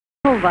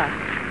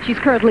Markova. She's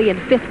currently in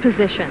 5th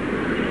position.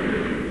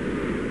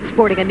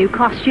 Sporting a new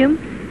costume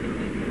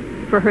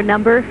for her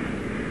number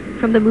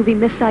from the movie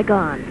Miss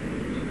Saigon,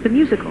 the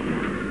musical.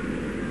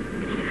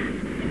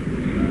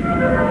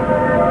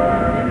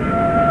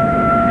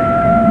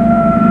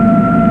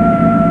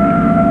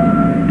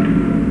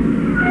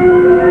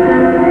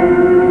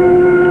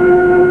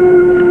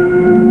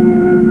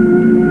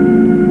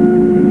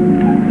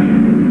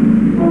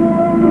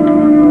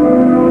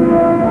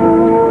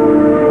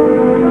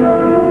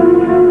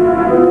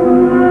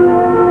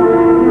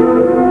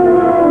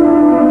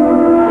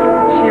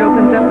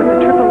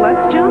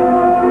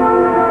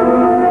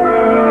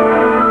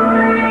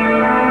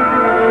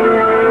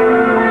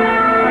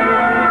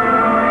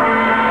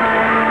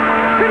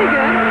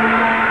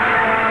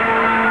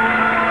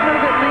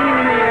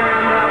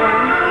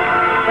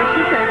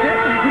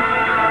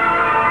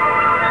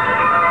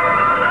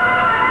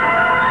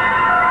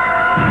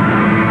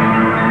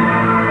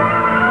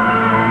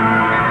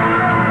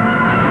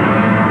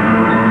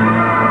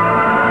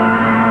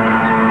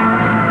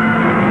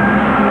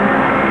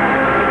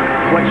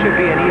 What should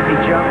be an easy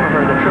jump for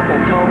her, the triple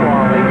toe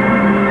ollie.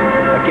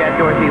 Again,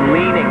 Dorothy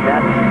leaning.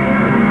 That's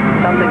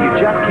something you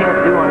just can't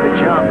do on the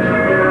jumps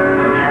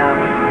and have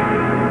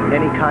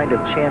any kind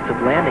of chance of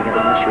landing it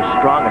unless you're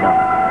strong enough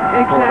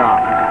to pull it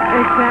off.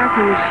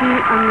 Exactly. She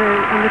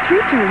on the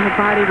tree turn, her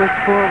body was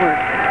forward.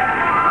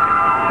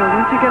 So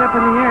once you get up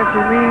in the air, if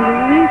you're leaning the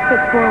least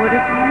bit forward,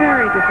 it's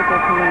very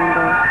difficult to land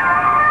those.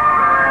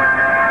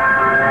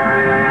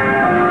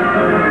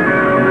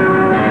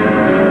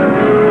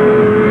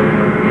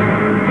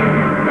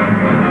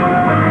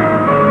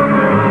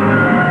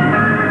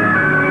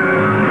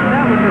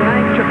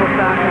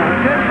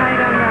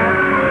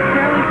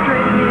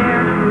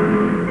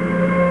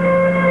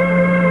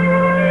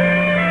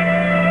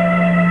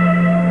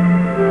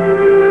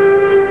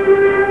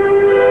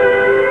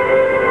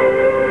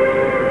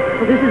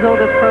 This is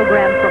Olga's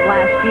program from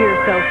last year,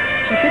 so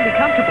she should be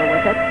comfortable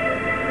with it.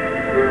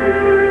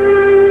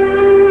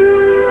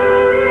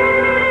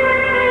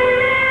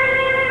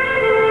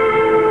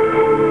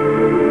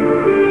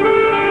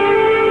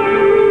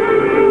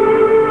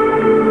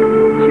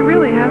 She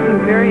really has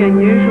some very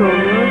unusual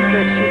moves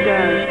that she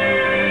does.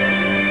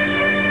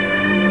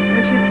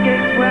 And she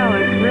skates well.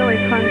 It's really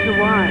fun to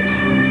watch.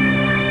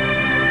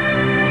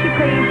 She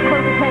pays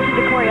close attention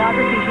to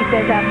choreography, she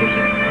says, after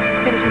she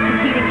finishes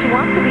competing. She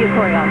wants to be a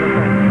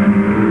choreographer.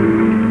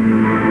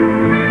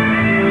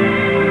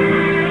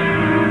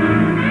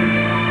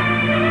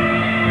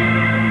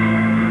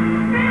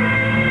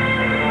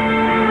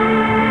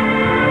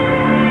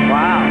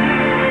 Wow.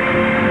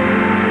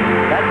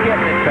 That's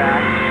getting it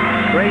back.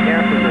 Great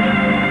air position.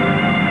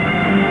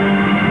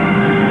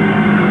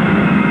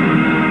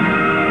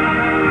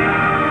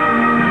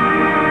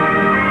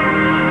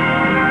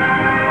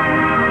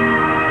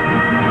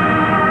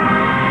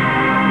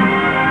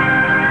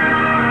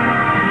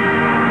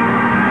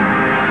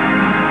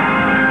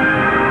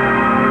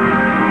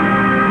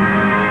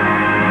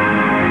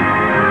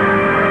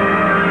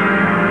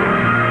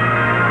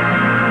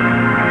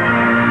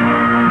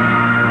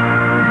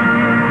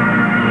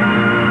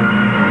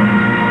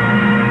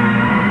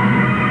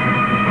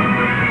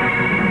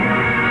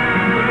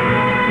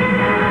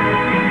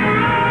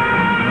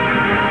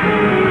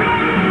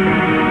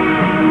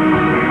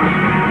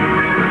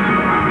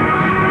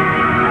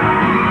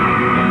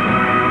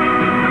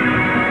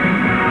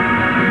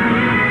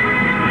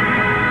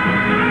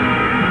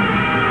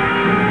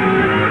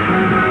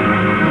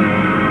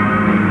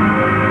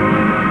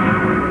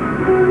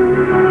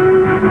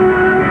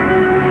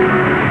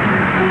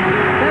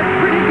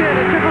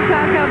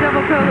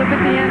 At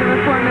the end of a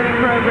 4-minute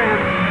program.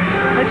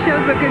 That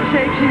shows what good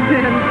shape she's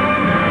in.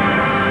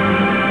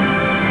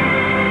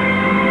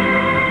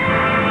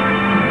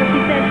 She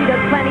says she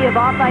does plenty of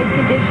off-ice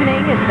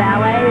conditioning and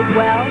ballet as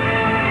well.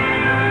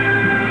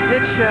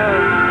 It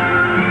shows.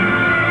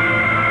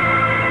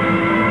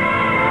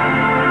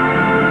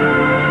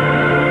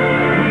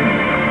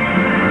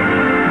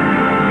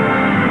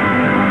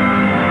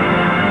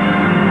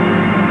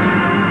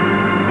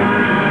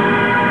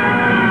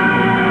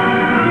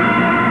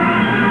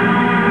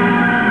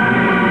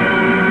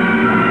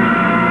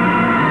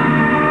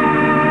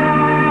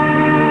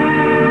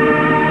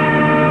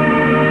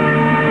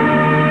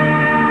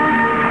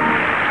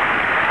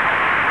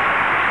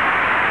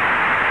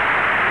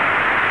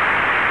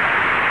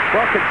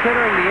 Well,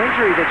 considering the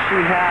injury that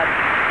she had,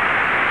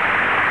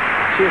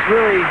 she has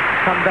really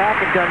come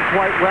back and done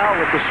quite well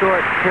with the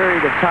short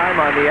period of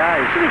time on the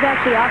ice. She was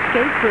actually off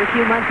skates for a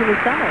few months in the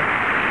summer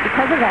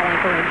because of that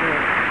ankle injury.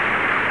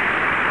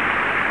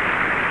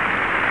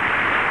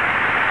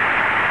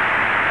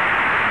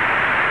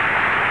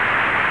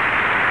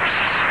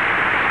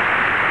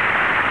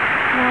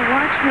 Now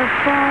watch her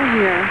fall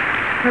here.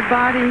 Her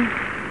body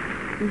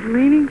is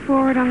leaning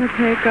forward on the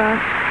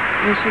takeoff.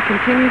 And she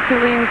continues to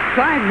lean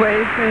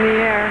sideways in the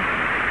air,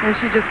 and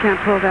she just can't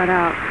pull that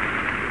out.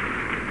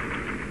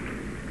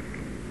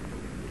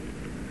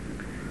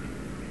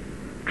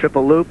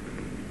 Triple loop.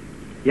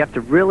 You have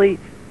to really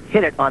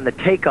hit it on the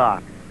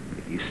takeoff.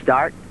 If you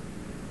start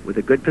with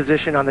a good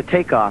position on the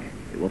takeoff,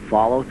 it will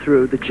follow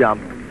through the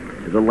jump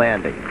to the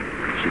landing.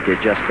 She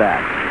did just that.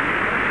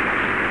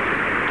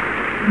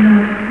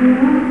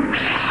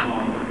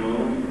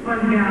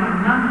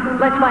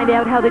 Let's find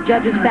out how the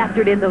judges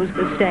factored in those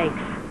mistakes.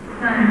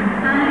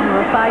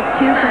 A 5-2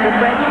 from the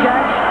French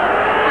judge.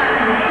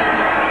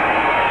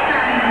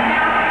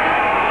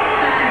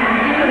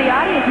 So the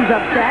audience is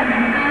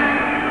upset.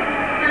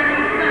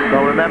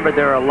 Well, remember,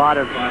 there are a lot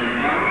of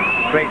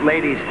great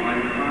ladies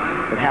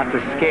that have to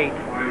skate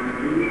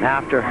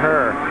after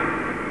her.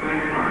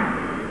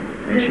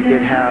 And she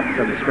did have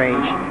some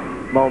strange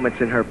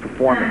moments in her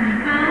performance.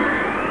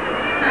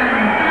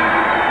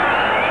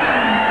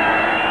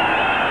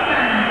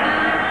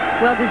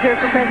 Well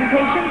deserved for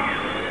presentation?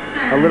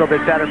 A little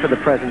bit better for the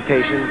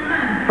presentation.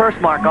 First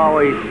mark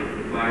always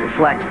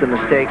reflects the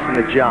mistakes in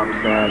the jumps,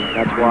 and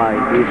that's why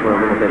these were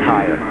a little bit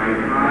higher.